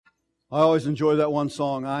I always enjoy that one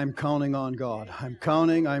song, I'm counting on God. I'm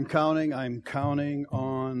counting on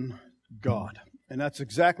God. And that's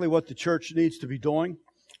exactly what the church needs to be doing,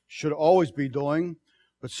 should always be doing.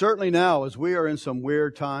 But certainly now, as we are in some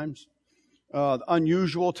weird times,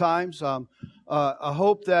 unusual times, I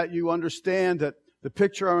hope that you understand that the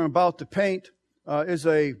picture I'm about to paint is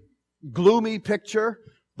a gloomy picture,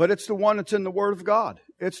 but it's the one that's in the Word of God.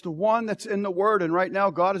 It's the one that's in the Word, and right now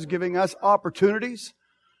God is giving us opportunities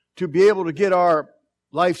to be able to get our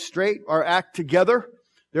life straight, our act together.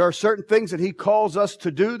 There are certain things that He calls us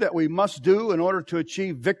to do that we must do in order to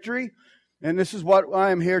achieve victory. And this is what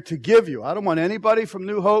I am here to give you. I don't want anybody from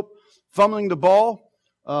New Hope fumbling the ball,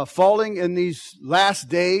 falling in these last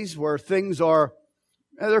days where things are,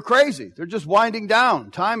 they're crazy. They're just winding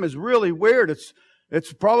down. Time is really weird.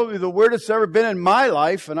 It's probably the weirdest it's ever been in my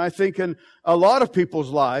life, and I think in a lot of people's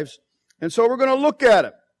lives. And so we're going to look at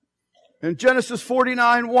it. In Genesis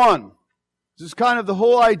 49:1, this is kind of the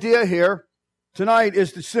whole idea here tonight,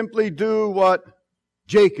 is to simply do what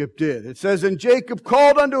Jacob did. It says, and Jacob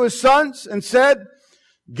called unto his sons and said,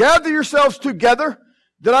 gather yourselves together,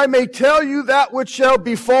 that I may tell you that which shall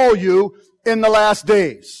befall you in the last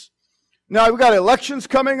days. Now, we've got elections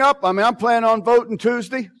coming up. I'm planning on voting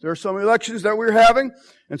Tuesday. There are some elections that we're having,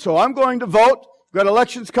 and so I'm going to vote. We've got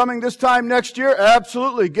elections coming this time next year.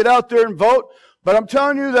 Absolutely, get out there and vote. But I'm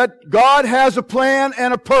telling you that God has a plan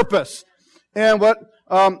and a purpose, and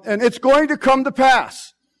and it's going to come to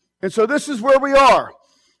pass. And so this is where we are.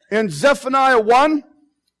 In Zephaniah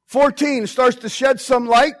 1:14 starts to shed some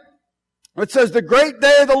light. It says, the great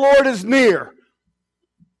day of the Lord is near.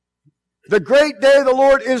 The great day of the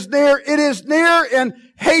Lord is near. It is near and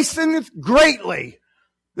hasteneth greatly.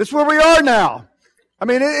 This is where we are now. I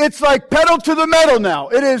mean, it's like pedal to the metal now.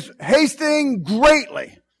 It is hastening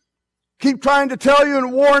greatly. Keep trying to tell you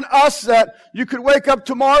and warn us that you could wake up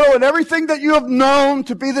tomorrow and everything that you have known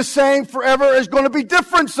to be the same forever is going to be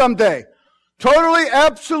different someday. Totally,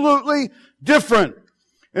 absolutely different.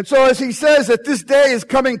 And so as he says that this day is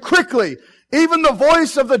coming quickly, even the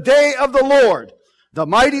voice of the day of the Lord, the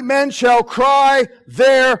mighty men shall cry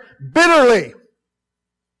there bitterly.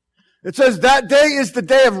 It says that day is the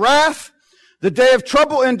day of wrath, the day of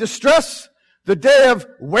trouble and distress, the day of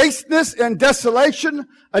wasteness and desolation,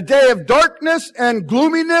 a day of darkness and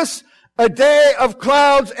gloominess, a day of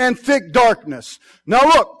clouds and thick darkness. Now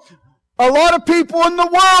look, a lot of people in the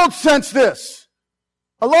world sense this.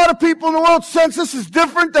 A lot of people in the world sense this is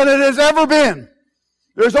different than it has ever been.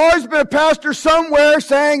 There's always been a pastor somewhere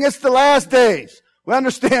saying it's the last days. We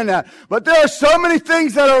understand that. But there are so many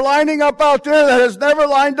things that are lining up out there that has never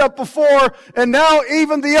lined up before, and now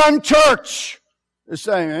even the unchurched is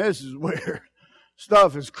saying, this is weird.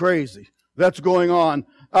 Stuff is crazy that's going on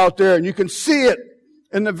out there. And you can see it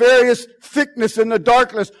in the various thickness and the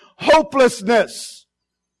darkness, hopelessness.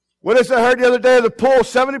 What is I heard the other day of the poll?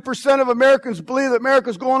 70% of Americans believe that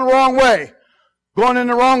America's going the wrong way, going in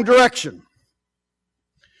the wrong direction.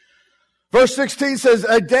 Verse 16 says,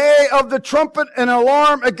 a day of the trumpet and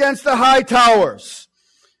alarm against the high towers.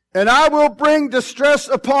 And I will bring distress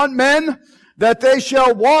upon men, that they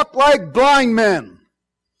shall walk like blind men.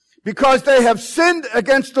 Because they have sinned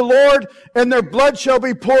against the Lord, and their blood shall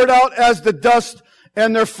be poured out as the dust,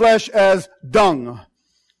 and their flesh as dung.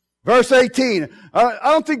 Verse 18. I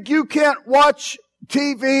don't think you can't watch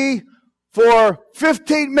TV for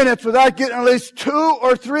 15 minutes without getting at least 2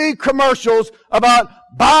 or 3 commercials about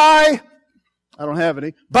buy, I don't have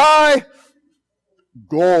any, buy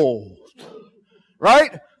gold.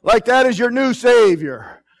 Right? Like that is your new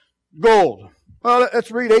savior. Gold. Well,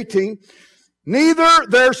 let's read 18. Neither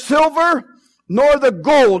their silver nor the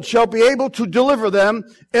gold shall be able to deliver them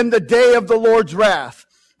in the day of the Lord's wrath.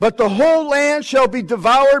 But the whole land shall be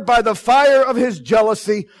devoured by the fire of his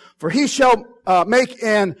jealousy, for he shall make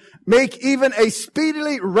even a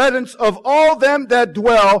speedily riddance of all them that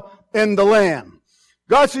dwell in the land.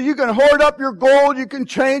 God said, you can hoard up your gold, you can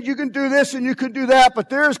change, you can do this and you can do that,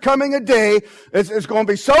 but there is coming a day, it's going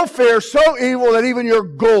to be so fierce, so evil, that even your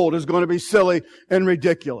gold is going to be silly and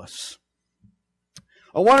ridiculous.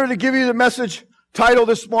 I wanted to give you the message title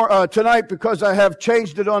tonight because I have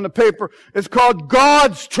changed it on the paper. It's called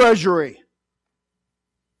God's Treasury.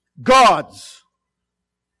 God's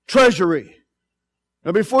Treasury.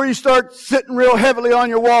 Now before you start sitting real heavily on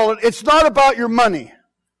your wallet, it's not about your money.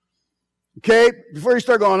 Okay? Before you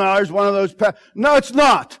start going, oh, there's one of those. No, it's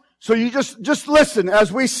not. So you just listen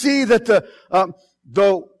as we see that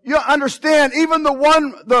you understand even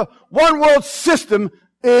the one world system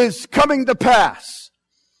is coming to pass.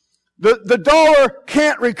 The dollar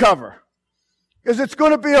can't recover. Because it's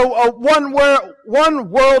going to be a one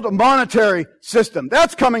world monetary system.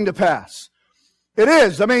 That's coming to pass. It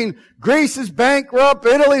is. I mean, Greece is bankrupt.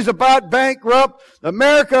 Italy's about bankrupt.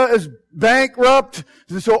 America is bankrupt.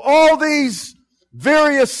 So all these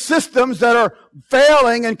various systems that are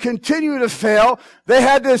failing and continue to fail,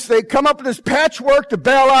 they come up with this patchwork to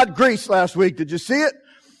bail out Greece last week. Did you see it?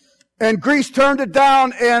 And Greece turned it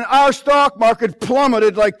down, and our stock market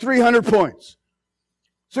plummeted like 300 points.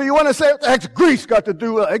 So you want to say, what the heck's Greece got to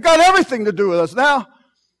do with it? It got everything to do with us now.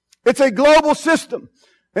 It's a global system.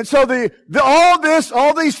 And so all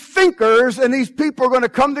these thinkers and these people are going to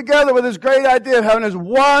come together with this great idea of having this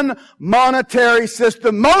one monetary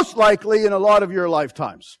system, most likely in a lot of your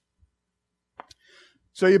lifetimes.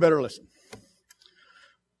 So you better listen.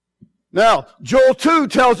 Now, Joel 2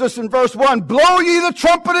 tells us in verse 1, blow ye the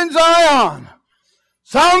trumpet in Zion,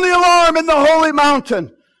 sound the alarm in the holy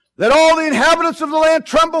mountain, let all the inhabitants of the land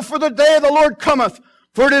tremble, for the day of the Lord cometh,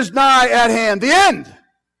 for it is nigh at hand. The end,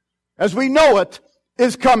 as we know it,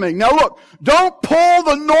 is coming. Now look, don't pull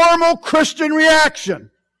the normal Christian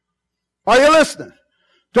reaction. Are you listening?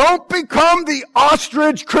 Don't become the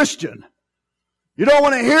ostrich Christian. You don't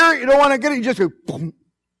want to hear it, you don't want to get it, you just go, boom.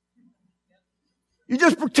 You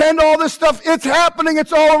just pretend all this stuff, it's happening,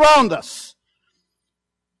 it's all around us.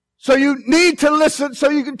 So you need to listen so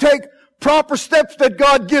you can take proper steps that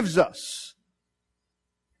God gives us.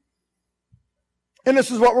 And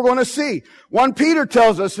this is what we're going to see. 1 Peter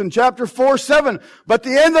tells us in chapter 4:7, but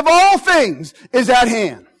the end of all things is at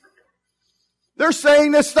hand. They're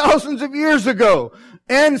saying this thousands of years ago.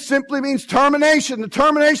 End simply means termination. The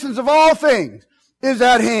terminations of all things is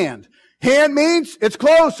at hand. Hand means it's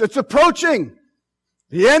close, it's approaching.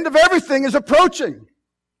 The end of everything is approaching.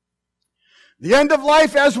 The end of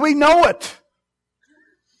life as we know it.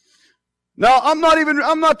 Now, I'm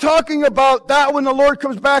not talking about that when the Lord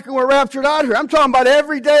comes back and we're raptured out here. I'm talking about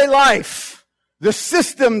everyday life. The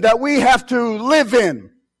system that we have to live in.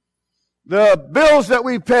 The bills that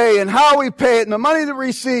we pay and how we pay it and the money that we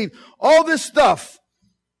receive. All this stuff.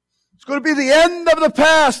 It's going to be the end of the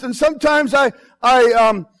past. And sometimes I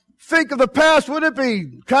think of the past, would it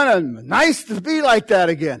be kind of nice to be like that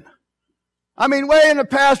again? I mean, way in the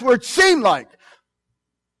past where it seemed like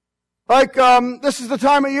this is the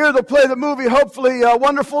time of year they'll play the movie, hopefully,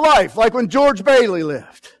 Wonderful Life, like when George Bailey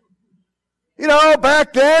lived. You know,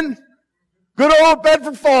 back then, good old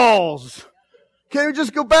Bedford Falls. Can't we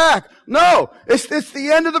just go back? No, it's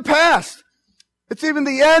the end of the past. It's even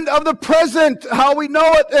the end of the present, how we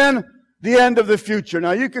know it, and the end of the future.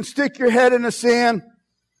 Now, you can stick your head in the sand,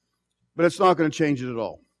 but it's not going to change it at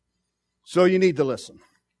all. So you need to listen.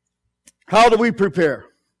 How do we prepare?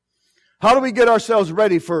 How do we get ourselves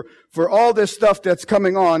ready for all this stuff that's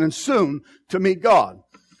coming on and soon to meet God?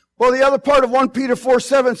 Well, the other part of 1 Peter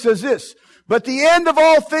 4:7 says this, but the end of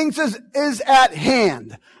all things is at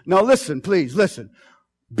hand. Now listen, please, listen.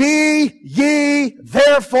 Be ye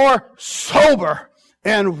therefore sober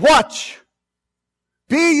and watch.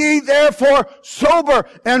 Be ye therefore sober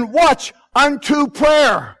and watch unto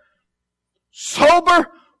prayer. Sober,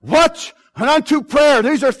 watch, and unto prayer.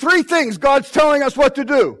 These are three things God's telling us what to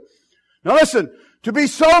do. Now listen, to be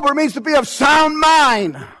sober means to be of sound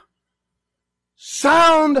mind.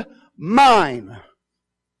 Sound mind.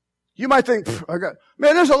 You might think,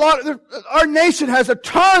 there's a lot, our nation has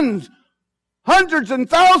hundreds and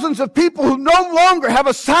thousands of people who no longer have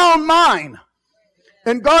a sound mind.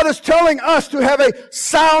 And God is telling us to have a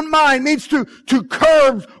sound mind, means to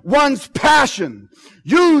curb one's passion.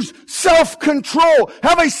 Use self-control.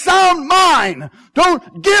 Have a sound mind.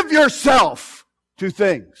 Don't give yourself to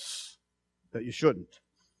things that you shouldn't.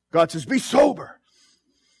 God says, be sober.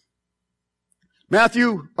 Mark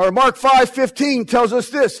 5:15 tells us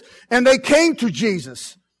this. And they came to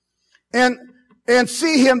Jesus and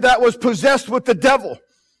see him that was possessed with the devil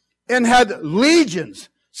and had legions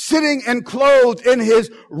sitting and clothed in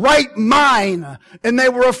his right mind. And they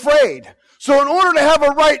were afraid. So in order to have a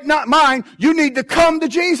right mind, you need to come to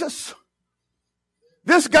Jesus.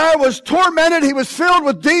 This guy was tormented. He was filled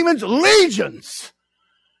with demons, legions.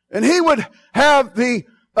 And he would have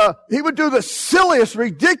he would do the silliest,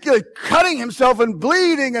 ridiculous, cutting himself and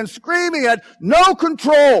bleeding and screaming, had no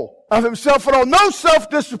control of himself at all, no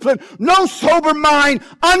self-discipline, no sober mind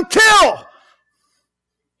until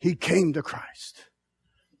he came to Christ.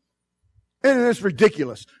 And it's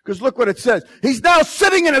ridiculous, because look what it says. He's now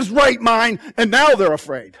sitting in his right mind, and now they're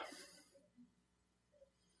afraid.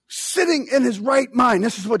 Sitting in his right mind.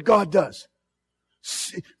 This is what God does.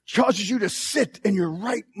 Causes you to sit in your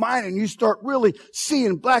right mind, and you start really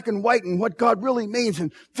seeing black and white and what God really means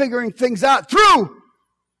and figuring things out through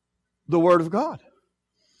the Word of God.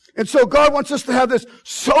 And so God wants us to have this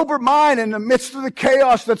sober mind in the midst of the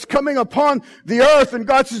chaos that's coming upon the earth. And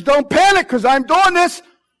God says, don't panic, because I'm doing this,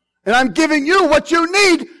 and I'm giving you what you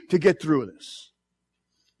need to get through this.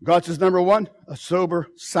 God says, number one, a sober,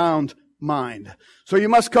 sound mind. So you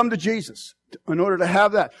must come to Jesus in order to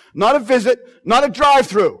have that. Not a visit, not a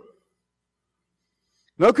drive-through.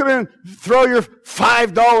 No, come in, throw your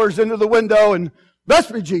 $5 into the window and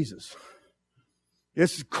bless me, Jesus.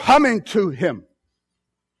 It's coming to Him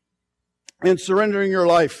and surrendering your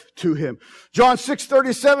life to Him. John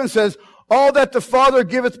 6:37 says, all that the Father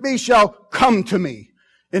giveth me shall come to me.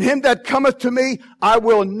 And him that cometh to me, I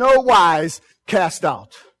will in no wise cast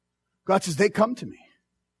out. God says, they come to me.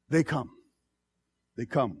 They come. They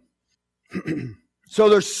come. So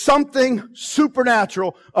there's something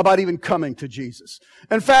supernatural about even coming to Jesus.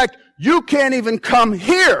 In fact, you can't even come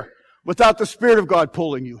here without the Spirit of God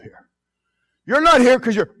pulling you here. You're not here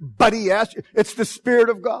because your buddy asked you. It's the Spirit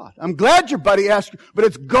of God. I'm glad your buddy asked you, but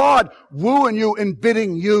it's God wooing you and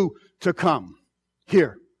bidding you to come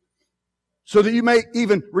here so that you may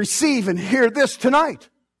even receive and hear this tonight.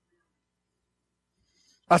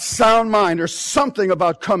 A sound mind or something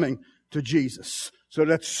about coming to Jesus. So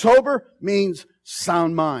that sober means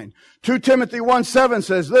sound mind. 2 Timothy 1:7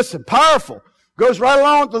 says, listen, powerful. Goes right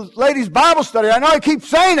along with the ladies' Bible study. I know I keep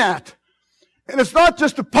saying that. And it's not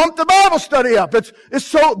just to pump the Bible study up. It's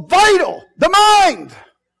so vital. The mind.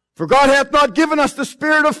 For God hath not given us the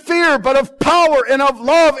spirit of fear, but of power and of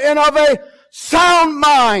love and of a sound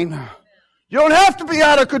mind. You don't have to be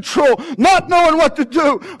out of control, not knowing what to do.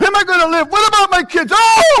 How am I going to live? What about my kids?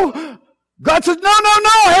 Oh! God says, no,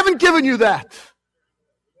 I haven't given you that.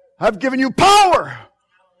 I've given you power.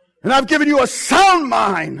 And I've given you a sound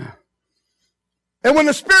mind. And when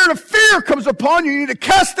the spirit of fear comes upon you, you need to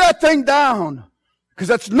cast that thing down. Because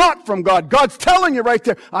that's not from God. God's telling you right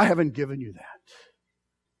there, I haven't given you that.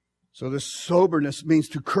 So this soberness means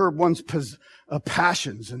to curb one's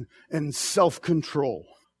passions and self-control.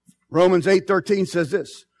 Romans 8:13 says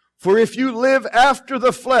this, for if you live after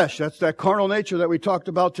the flesh, that's that carnal nature that we talked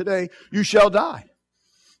about today, you shall die.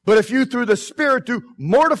 But if you through the Spirit do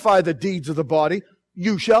mortify the deeds of the body,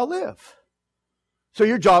 you shall live. So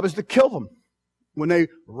your job is to kill them when they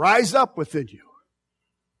rise up within you.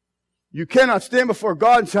 You cannot stand before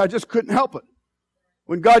God and say, I just couldn't help it.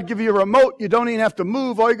 When God gives you a remote, you don't even have to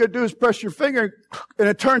move. All you got to do is press your finger and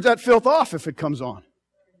it turns that filth off if it comes on.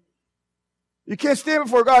 You can't stand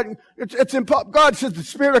before God. It's impossible. God says the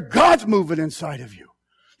Spirit of God's moving inside of you.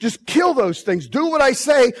 Just kill those things. Do what I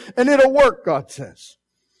say and it'll work, God says.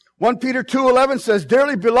 1 Peter 2:11 says,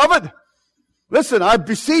 dearly beloved, listen, I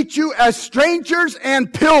beseech you as strangers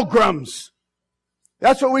and pilgrims.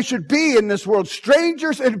 That's what we should be in this world.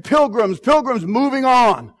 Strangers and pilgrims. Pilgrims moving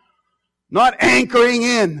on. Not anchoring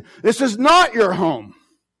in. This is not your home.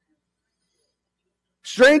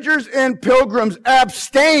 Strangers and pilgrims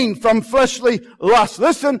abstain from fleshly lust.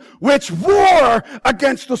 Listen, which war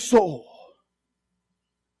against the soul.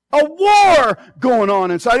 A war going on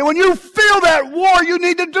inside. And when you feel that war, you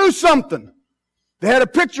need to do something. They had a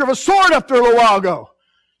picture of a sword up there a little while ago.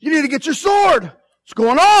 You need to get your sword. What's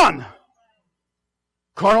going on?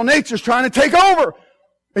 Carnal nature's trying to take over.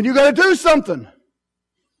 And you got to do something.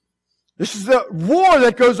 This is the war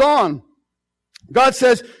that goes on. God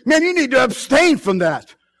says, man, you need to abstain from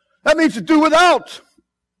that. That means to do without.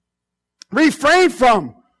 Refrain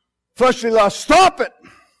from fleshly lust. Stop it.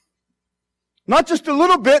 Not just a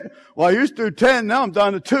little bit. Well, I used to do 10, now I'm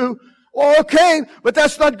down to 2. Well, okay, but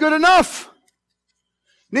that's not good enough.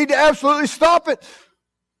 Need to absolutely stop it.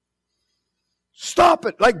 Stop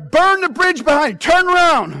it. Like burn the bridge behind you. Turn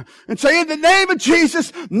around and say, in the name of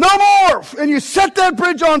Jesus, no more. And you set that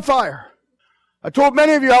bridge on fire. I told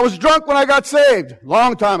many of you I was drunk when I got saved.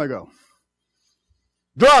 Long time ago.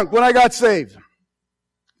 Drunk when I got saved.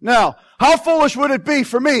 Now, how foolish would it be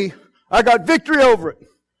for me? I got victory over it.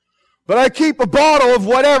 But I keep a bottle of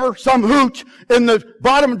whatever, some hooch, in the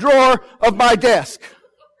bottom drawer of my desk.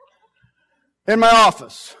 In my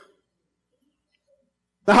office.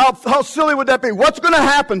 Now, how silly would that be? What's going to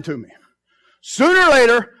happen to me? Sooner or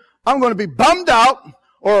later, I'm going to be bummed out,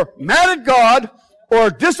 or mad at God, or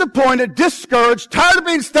disappointed, discouraged, tired of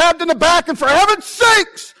being stabbed in the back, and for heaven's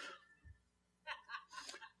sakes,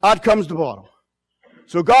 out comes the bottle.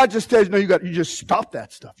 So God just tells you, no, you just stop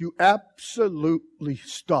that stuff. You absolutely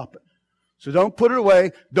stop it. So don't put it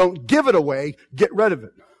away. Don't give it away. Get rid of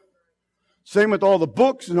it. Same with all the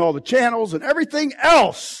books and all the channels and everything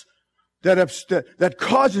else that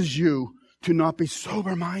causes you to not be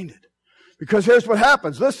sober-minded. Because here's what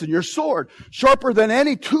happens. Listen, your sword, sharper than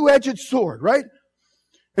any two-edged sword, right?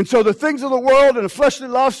 And so the things of the world and the fleshly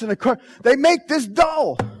lusts and they make this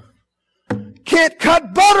dull. can't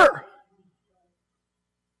cut butter.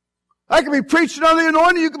 I could be preaching on the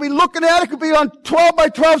anointing. You could be looking at it. It could be on 12 by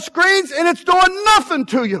 12 screens, and it's doing nothing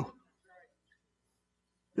to you.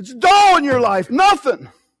 It's dull in your life. Nothing.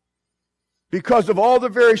 Because of all the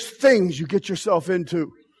various things you get yourself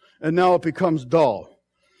into. And now it becomes dull.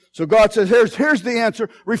 So God says, here's the answer.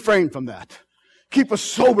 Refrain from that. Keep a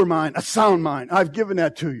sober mind, a sound mind. I've given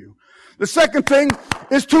that to you. The second thing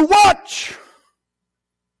is to watch.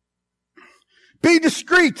 Be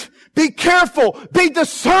discreet. Be careful. Be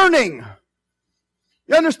discerning.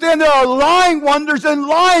 You understand there are lying wonders and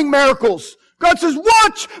lying miracles. God says,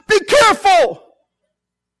 watch. Be careful.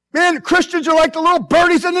 Man, Christians are like the little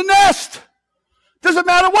birdies in the nest. Doesn't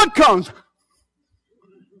matter what comes.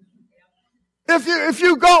 If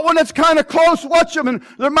you got one that's kind of close, watch them and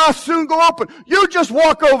their mouth soon go open. You just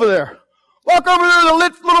walk over there. Walk over there to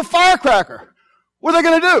a little firecracker. What are they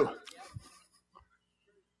going to do?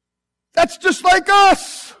 That's just like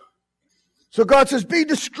us. So God says, be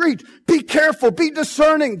discreet, be careful, be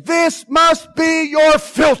discerning. This must be your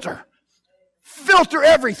filter. Filter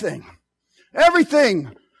everything.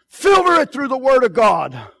 Everything. Filter it through the Word of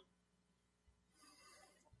God.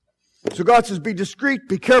 So God says, be discreet,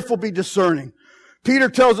 be careful, be discerning. Peter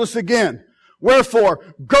tells us again, wherefore,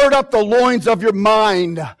 gird up the loins of your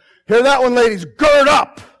mind. Hear that one, ladies? Gird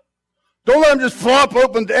up. Don't let them just flop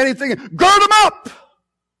open to anything. Gird them up.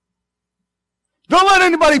 Don't let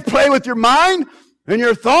anybody play with your mind and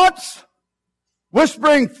your thoughts,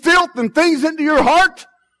 whispering filth and things into your heart.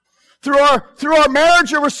 Through our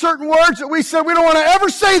marriage, there were certain words that we said we don't want to ever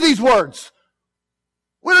say these words.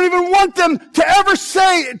 We don't even want them to ever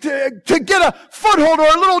say, to get a foothold or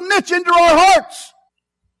a little niche into our hearts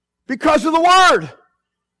because of the Word.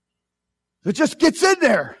 It just gets in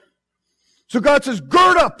there. So God says,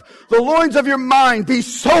 gird up the loins of your mind, be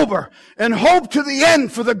sober, and hope to the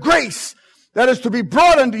end for the grace that is to be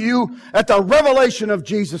brought unto you at the revelation of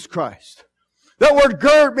Jesus Christ. That word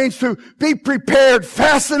gird means to be prepared,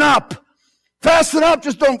 fasten up. Fasten up,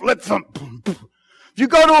 just don't let some... If you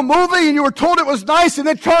go to a movie and you were told it was nice and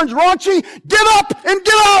it turns raunchy, get up and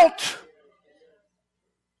get out.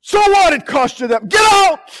 So what? It cost you that. Get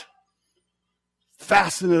out.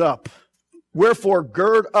 Fasten it up. Wherefore,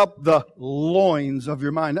 gird up the loins of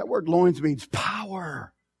your mind. That word loins means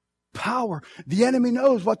power. Power. The enemy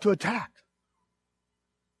knows what to attack.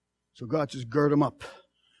 So God says, gird them up.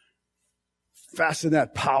 Fasten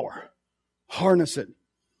that power. Harness it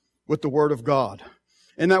with the Word of God.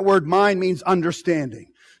 And that word mind means understanding.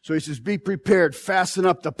 So he says, be prepared. Fasten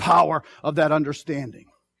up the power of that understanding.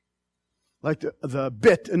 Like the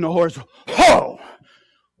bit in the horse. Ho!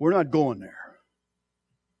 We're not going there.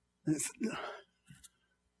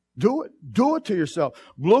 Do it. Do it to yourself.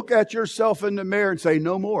 Look at yourself in the mirror and say,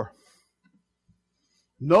 no more.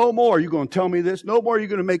 No more. You're going to tell me this. No more. You're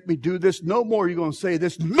going to make me do this. No more. You're going to say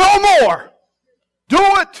this. No more. Do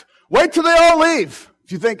it. Wait till they all leave.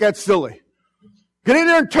 If you think that's silly. Get in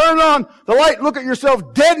there and turn on the light. Look at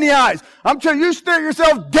yourself dead in the eyes. I'm telling you, stare at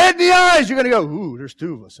yourself dead in the eyes. You're going to go, ooh, there's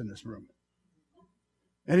two of us in this room.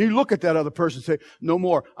 And you look at that other person and say, no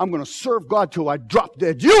more. I'm going to serve God till I drop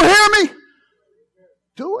dead. You hear me?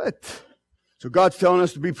 Do it. So God's telling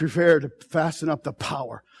us to be prepared to fasten up the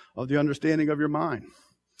power of the understanding of your mind.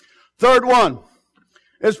 Third one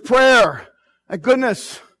is prayer. My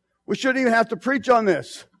goodness, we shouldn't even have to preach on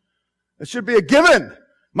this. It should be a given.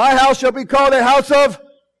 My house shall be called a house of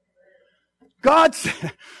God.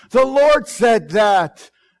 The Lord said that.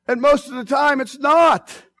 And most of the time it's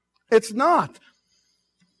not. It's not.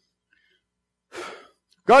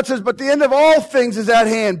 God says, but the end of all things is at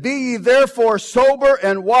hand. Be ye therefore sober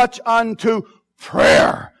and watch unto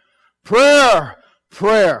prayer. Prayer.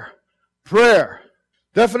 Prayer. Prayer.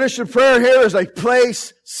 Definition of prayer here is a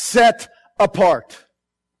place set apart.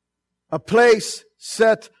 A place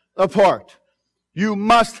set apart. You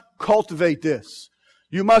must cultivate this.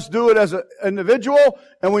 You must do it as an individual,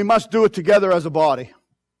 and we must do it together as a body.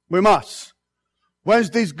 We must.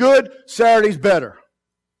 Wednesday's good, Saturday's better.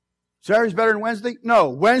 Saturday's better than Wednesday? No.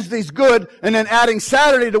 Wednesday's good, and then adding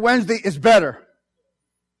Saturday to Wednesday is better.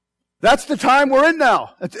 That's the time we're in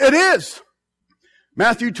now. It is.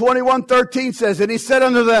 Matthew 21:13 says, and he said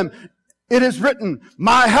unto them, it is written,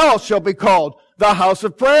 my house shall be called the house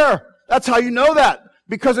of prayer. That's how you know that,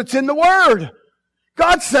 because it's in the Word.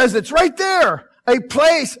 God says it's right there. A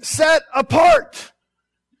place set apart.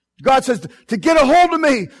 God says to get a hold of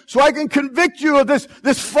me so I can convict you of this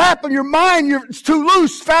flap in your mind. It's too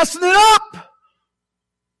loose. Fasten it up.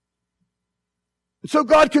 And so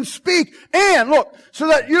God can speak. And look, so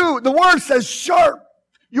that the Word says sharp.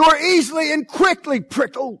 You are easily and quickly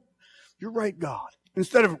pricked. Oh, you're right, God.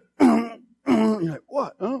 Instead of You're like,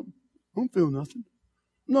 what? Oh, I don't feel nothing.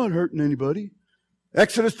 I'm not hurting anybody.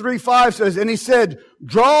 Exodus 3:5 says, and he said,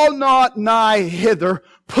 draw not nigh hither,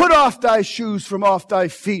 put off thy shoes from off thy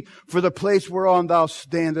feet, for the place whereon thou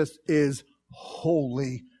standest is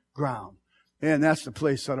holy ground. And that's the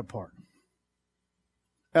place set apart.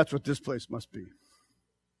 That's what this place must be.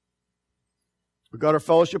 We got our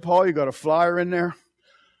fellowship hall. You got a flyer in there.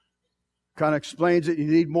 Kind of explains it. You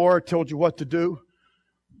need more. It told you what to do.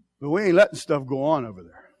 But we ain't letting stuff go on over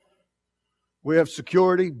there. We have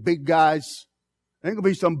security, big guys. There ain't going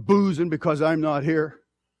to be some boozing because I'm not here.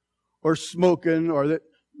 Or smoking or that.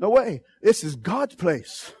 No way. This is God's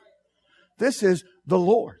place. This is the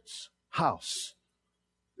Lord's house.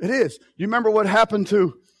 It is. You remember what happened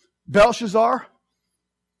to Belshazzar?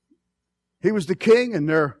 He was the king and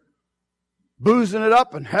they're boozing it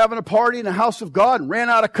up and having a party in the house of God and ran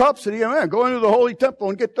out of cups. And he went, go into the holy temple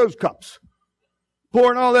and get those cups.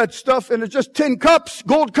 Pouring all that stuff into just tin cups,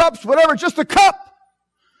 gold cups, whatever, just a cup.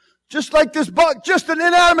 Just like this book, just an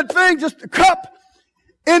inanimate thing, just a cup.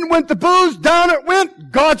 In went the booze, down it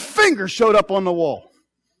went. God's finger showed up on the wall.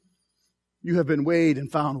 You have been weighed and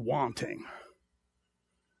found wanting.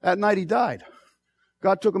 That night he died.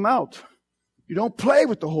 God took him out. You don't play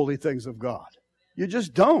with the holy things of God. You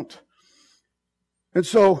just don't. And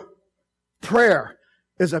so, prayer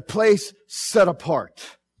is a place set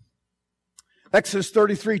apart. Exodus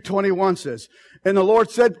 33:21 says, and the Lord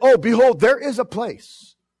said, oh, behold, there is a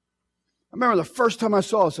place. I remember the first time I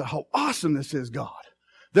saw it, I said, how awesome this is, God.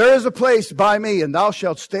 There is a place by me, and thou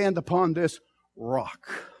shalt stand upon this rock.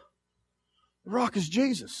 The rock is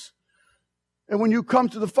Jesus. And when you come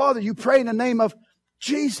to the Father, you pray in the name of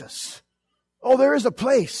Jesus. Oh, there is a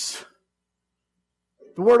place.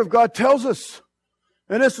 The Word of God tells us.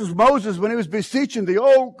 And this was Moses when he was beseeching thee,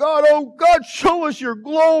 oh God, show us your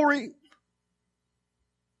glory.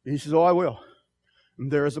 And he says, oh, I will.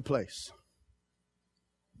 And there is a place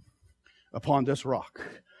upon this rock.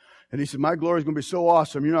 And he said, my glory is going to be so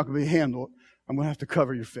awesome, you're not going to be handled. I'm going to have to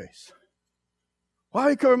cover your face. Why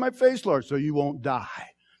do you cover my face, Lord? So you won't die,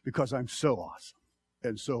 because I'm so awesome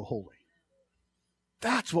and so holy.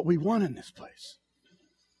 That's what we want in this place.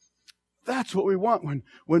 That's what we want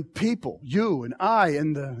when people, you and I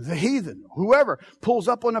and the heathen, whoever, pulls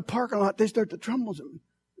up on the parking lot, they start to tremble.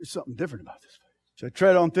 There's something different about this place. Should I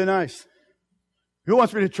tread on thin ice? Who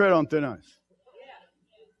wants me to tread on thin ice?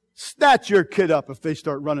 Snatch your kid up if they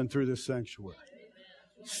start running through this sanctuary.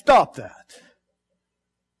 Stop that.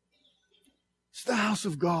 It's the house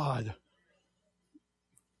of God.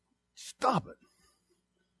 Stop it.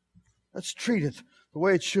 Let's treat it the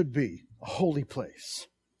way it should be, a holy place.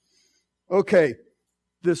 Okay,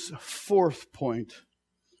 this fourth point,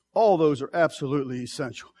 all those are absolutely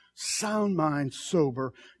essential. Sound mind,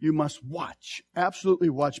 sober. You must watch. Absolutely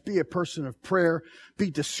watch. Be a person of prayer.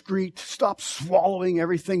 Be discreet. Stop swallowing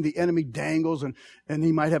everything the enemy dangles, and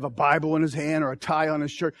he might have a Bible in his hand or a tie on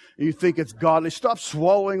his shirt, and you think it's godly. Stop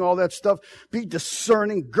swallowing all that stuff. Be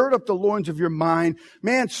discerning. Gird up the loins of your mind.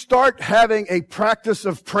 Man, start having a practice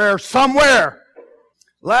of prayer somewhere.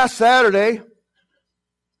 Last Saturday,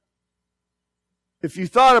 if you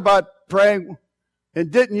thought about praying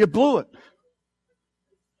and didn't, you blew it.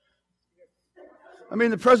 I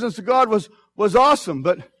mean, the presence of God was awesome,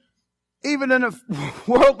 but even in a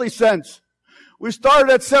worldly sense, we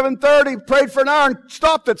started at 7:30, prayed for an hour, and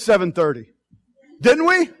stopped at 7:30. Didn't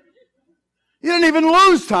we? You didn't even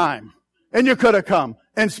lose time, and you could have come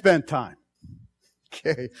and spent time.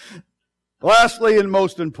 Okay. Lastly, and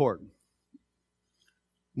most important,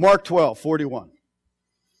 Mark 12:41.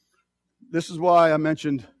 This is why I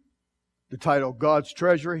mentioned the title, God's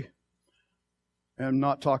Treasury. And I'm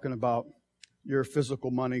not talking about your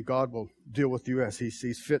physical money. God will deal with you as He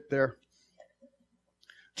sees fit there.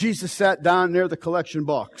 Jesus sat down near the collection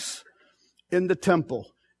box in the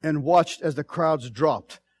temple and watched as the crowds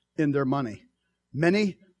dropped in their money.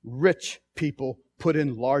 Many rich people put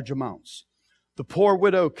in large amounts. The poor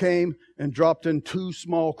widow came and dropped in 2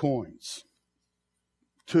 small coins.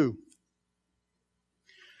 2.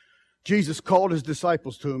 Jesus called His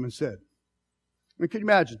disciples to Him and said, I mean, can you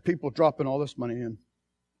imagine people dropping all this money in?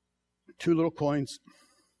 2 little coins.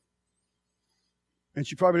 And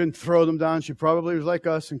she probably didn't throw them down. She probably was like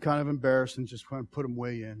us and kind of embarrassed and just kind of put them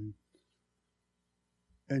way in.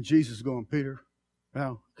 And Jesus is going, Peter,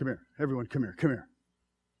 now, come here. Everyone, come here.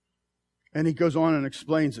 And He goes on and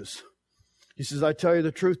explains this. He says, I tell you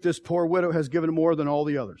the truth, this poor widow has given more than all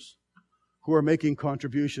the others who are making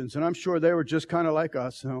contributions. And I'm sure they were just kind of like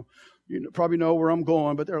us. You probably know where I'm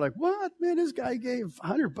going, but they're like, what? Man, this guy gave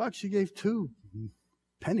 $100. He gave 2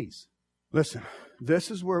 pennies. Listen, this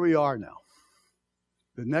is where we are now.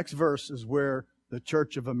 The next verse is where the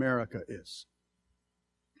Church of America is.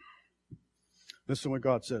 Listen to what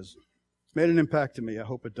God says. It's made an impact to me. I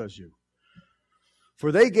hope it does you.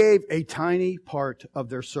 For they gave a tiny part of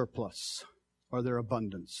their surplus or their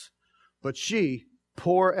abundance. But she,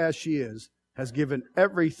 poor as she is, has given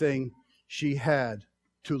everything she had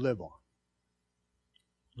to live on.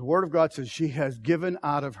 The Word of God says she has given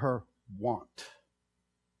out of her want.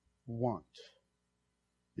 Want.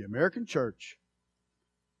 The American church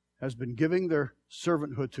has been giving their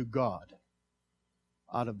servanthood to God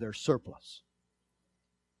out of their surplus.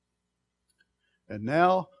 And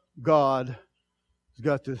now God has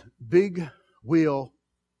got this big wheel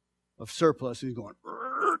of surplus. He's going,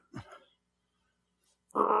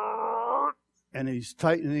 and he's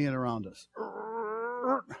tightening it around us.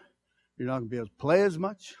 You're not going to be able to play as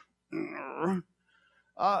much.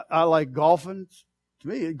 I like golfing. To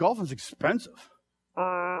me, golfing's expensive.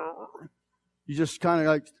 You just kind of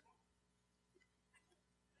like...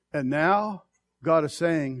 And now, God is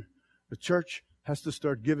saying the church has to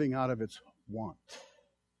start giving out of its want.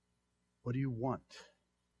 What do you want?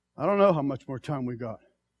 I don't know how much more time we got.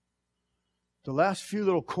 The last few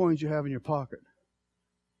little coins you have in your pocket,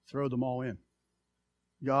 throw them all in.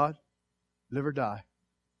 God, live or die,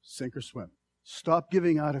 sink or swim. Stop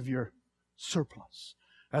giving out of your surplus.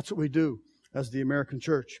 That's what we do as the American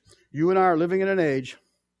church. You and I are living in an age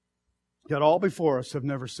that all before us have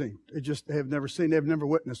never seen. They have never seen, they've never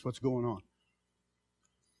witnessed what's going on.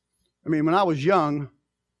 I mean, when I was young,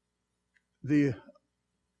 the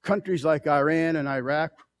countries like Iran and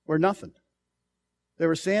Iraq were nothing. They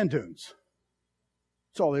were sand dunes.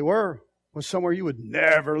 That's all they were, was somewhere you would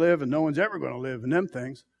never live and no one's ever going to live in them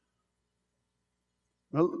things.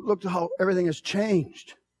 Now, look at how everything has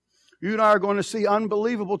changed. You and I are going to see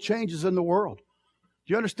unbelievable changes in the world.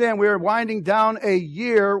 Do you understand? We are winding down a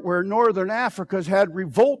year where Northern Africa has had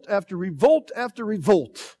revolt after revolt after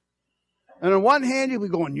revolt. And on one hand, you'll be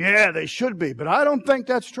going, yeah, they should be. But I don't think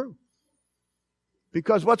that's true.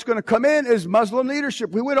 Because what's going to come in is Muslim leadership.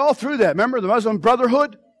 We went all through that. Remember the Muslim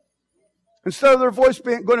Brotherhood? Instead of their voice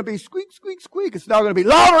being going to be squeak, squeak, squeak, it's now going to be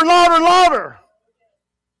louder and louder and louder.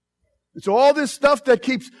 And so all this stuff that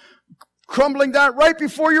keeps crumbling down right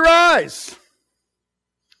before your eyes.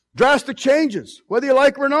 Drastic changes, whether you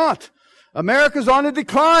like them or not. America's on a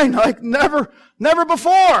decline like never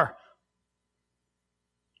before.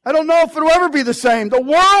 I don't know if it'll ever be the same. The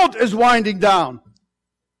world is winding down.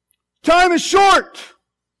 Time is short.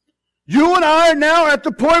 You and I are now at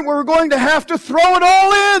the point where we're going to have to throw it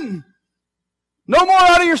all in. No more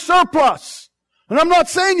out of your surplus. And I'm not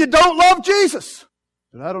saying you don't love Jesus.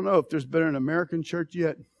 But I don't know if there's been an American church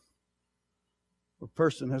yet where a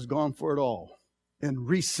person has gone for it all in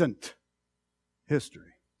recent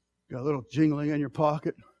history. Got a little jingling in your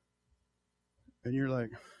pocket. And you're like,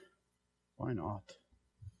 why not?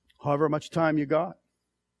 However much time you got.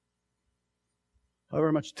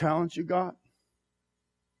 However much talent you got.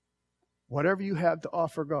 Whatever you have to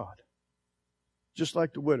offer God. Just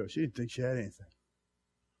like the widow. She didn't think she had anything.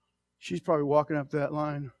 She's probably walking up that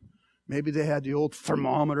line. Maybe they had the old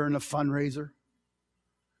thermometer in the fundraiser.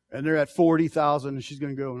 And they're at 40,000 and she's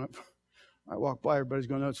going to go. I walk by, everybody's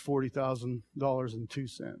going, no, it's $40,000.02.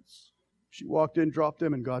 She walked in, dropped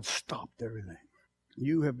them, and God stopped everything.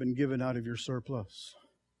 You have been given out of your surplus.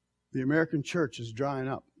 The American church is drying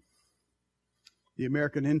up. The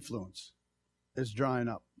American influence is drying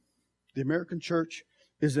up. The American church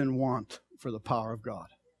is in want for the power of God,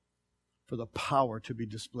 for the power to be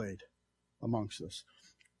displayed amongst us.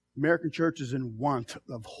 The American church is in want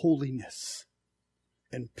of holiness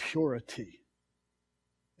and purity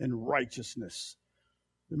and righteousness.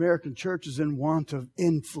 The American church is in want of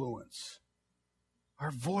influence.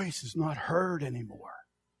 Our voice is not heard anymore.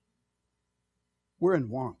 We're in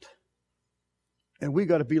want. And we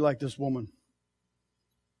got to be like this woman.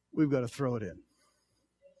 We've got to throw it in.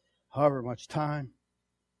 However much time,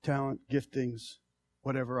 talent, giftings,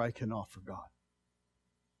 whatever I can offer God.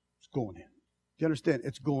 It's going in. Do you understand?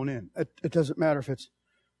 It's going in. It doesn't matter if it's...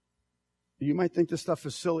 You might think this stuff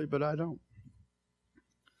is silly, but I don't.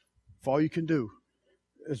 If all you can do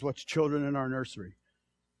is watch children in our nursery,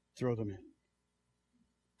 throw them in.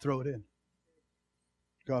 Throw it in.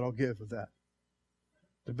 God will give of that.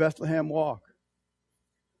 The Bethlehem walk,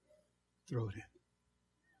 throw it in.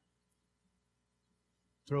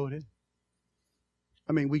 Throw it in.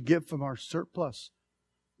 I mean, we give from our surplus.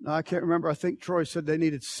 Now, I can't remember. I think Troy said they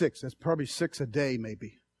needed 6. That's probably 6 a day,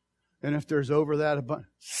 maybe. And if there's over that, about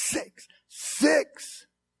 6. 6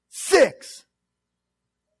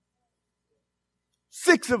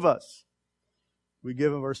 of us. We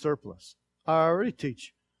give of our surplus. I already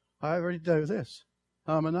teach. I already do this.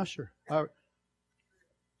 I'm an usher.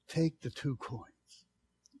 Take the 2 coins.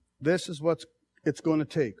 This is what it's going to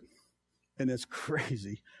take in this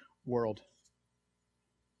crazy world.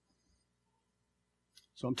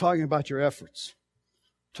 So I'm talking about your efforts.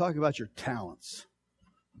 I'm talking about your talents.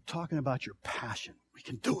 I'm talking about your passion. We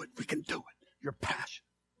can do it. We can do it. Your passion.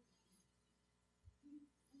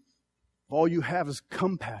 All you have is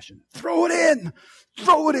compassion. Throw it in.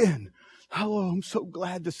 Throw it in. Hello, I'm so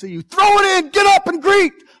glad to see you. Throw it in. Get up and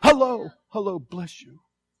greet. Hello. Hello, bless you.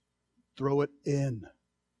 Throw it in.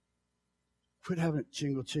 Quit having it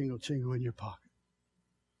jingle, jingle, jingle in your pocket.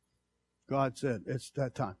 God said, it's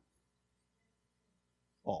that time.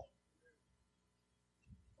 All.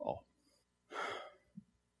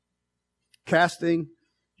 Casting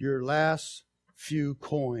your last few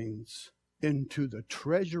coins into the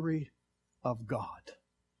treasury of God,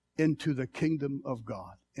 into the kingdom of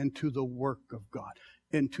God, into the work of God,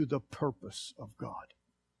 into the purpose of God.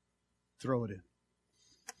 Throw it in.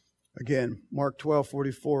 Again, Mark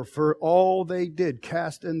 12:44, for all they did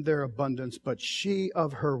cast in their abundance, but she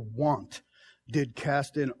of her want did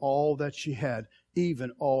cast in all that she had,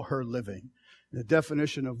 even all her living. The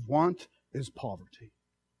definition of want is poverty.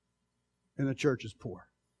 And the church is poor.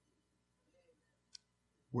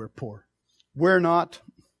 We're poor. We're not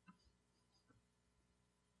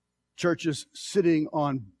churches sitting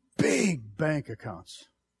on big bank accounts,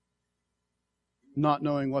 not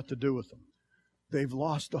knowing what to do with them. They've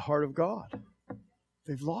lost the heart of God.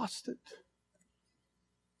 They've lost it.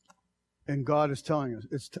 And God is telling us,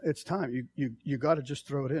 it's time. You got to just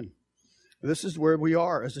throw it in. This is where we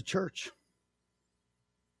are as a church.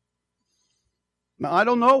 Now, I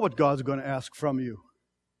don't know what God's going to ask from you.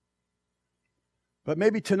 But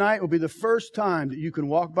maybe tonight will be the first time that you can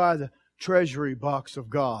walk by the treasury box of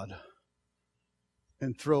God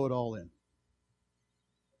and throw it all in.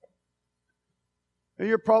 And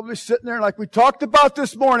you're probably sitting there like we talked about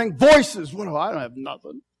this morning, voices. Well, I don't have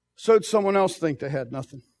nothing. So did someone else think they had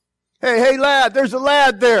nothing. Hey, lad, there's a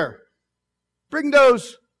lad there. Bring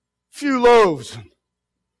those few loaves.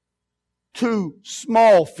 2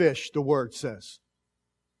 small fish, the word says.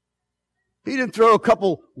 He didn't throw a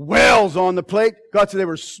couple whales on the plate. God said they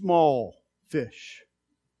were small fish.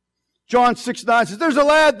 John 6:9 says, there's a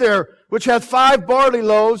lad there which hath 5 barley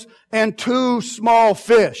loaves and 2 small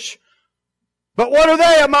fish. But what are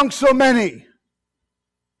they among so many?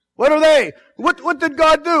 What are they? What did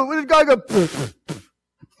God do? What did God go,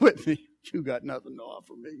 Whitney, you got nothing to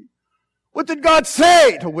offer me. What did God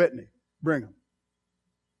say to Whitney? Bring them.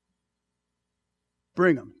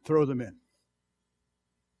 Bring them. Throw them in.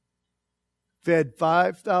 Fed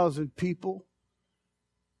 5,000 people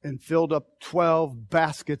and filled up 12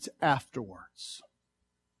 baskets afterwards.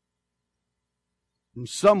 From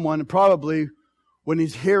someone, probably when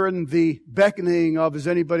he's hearing the beckoning of, does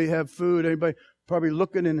anybody have food? Anybody probably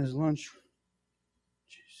looking in his lunch.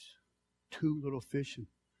 Jeez, 2 little fish. And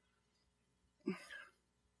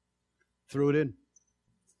threw it in.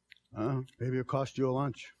 Maybe it'll cost you a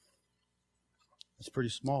lunch. It's pretty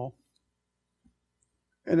small.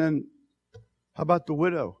 And then, how about the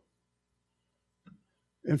widow?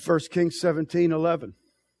 In 1 Kings 17:11.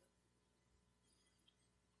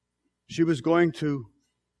 She was going to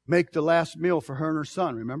make the last meal for her and her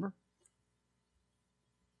son, remember?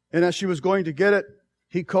 And as she was going to get it,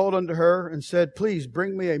 he called unto her and said, please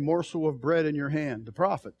bring me a morsel of bread in your hand. The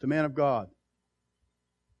prophet, the man of God,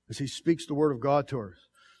 as he speaks the word of God to her.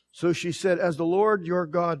 So she said, as the Lord your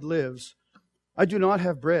God lives, I do not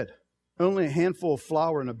have bread, only a handful of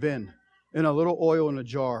flour in a bin, and a little oil in a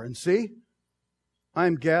jar. And see, I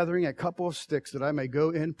am gathering a couple of sticks that I may go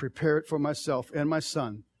in, prepare it for myself and my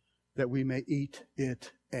son, that we may eat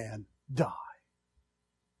it and die.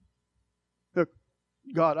 Look,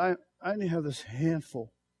 God, I only have this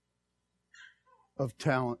handful of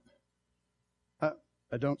talent.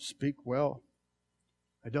 I don't speak well.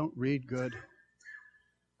 I don't read good.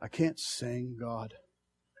 I can't sing, God.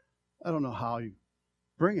 I don't know how you...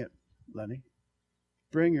 Bring it, Lenny.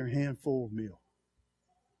 Bring your handful of meal.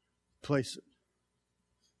 Place it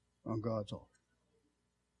on God's altar.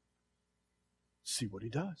 See what He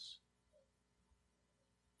does.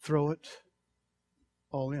 Throw it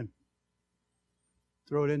all in.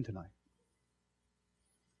 Throw it in tonight.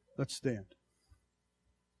 Let's stand.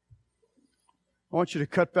 I want you to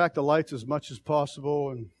cut back the lights as much as possible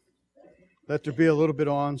and let there be a little bit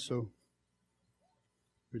on so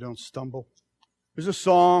we don't stumble. There's a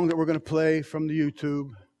song that we're going to play from the YouTube.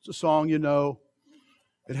 It's a song you know.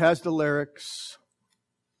 It has the lyrics.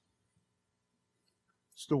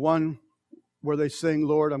 It's the one where they sing,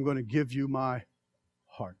 Lord, I'm going to give you my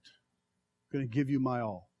heart. I'm going to give you my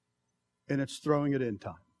all. and it's throwing it in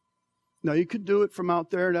time. Now, you could do it from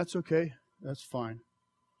out there. That's okay. That's fine.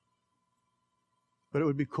 But it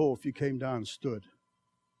would be cool if you came down and stood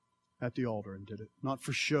at the altar and did it. Not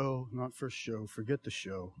for show, not for show. Forget the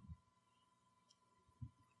show.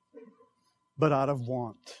 But out of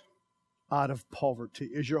want, out of poverty.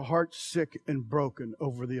 Is your heart sick and broken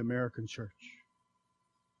over the American church?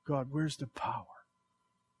 God, where's the power?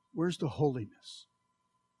 Where's the holiness?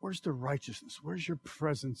 Where's the righteousness? Where's your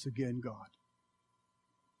presence again, God?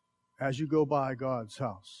 As you go by God's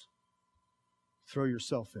house, throw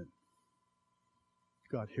yourself in.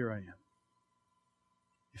 God, here I am.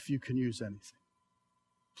 If you can use anything,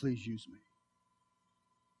 please use me.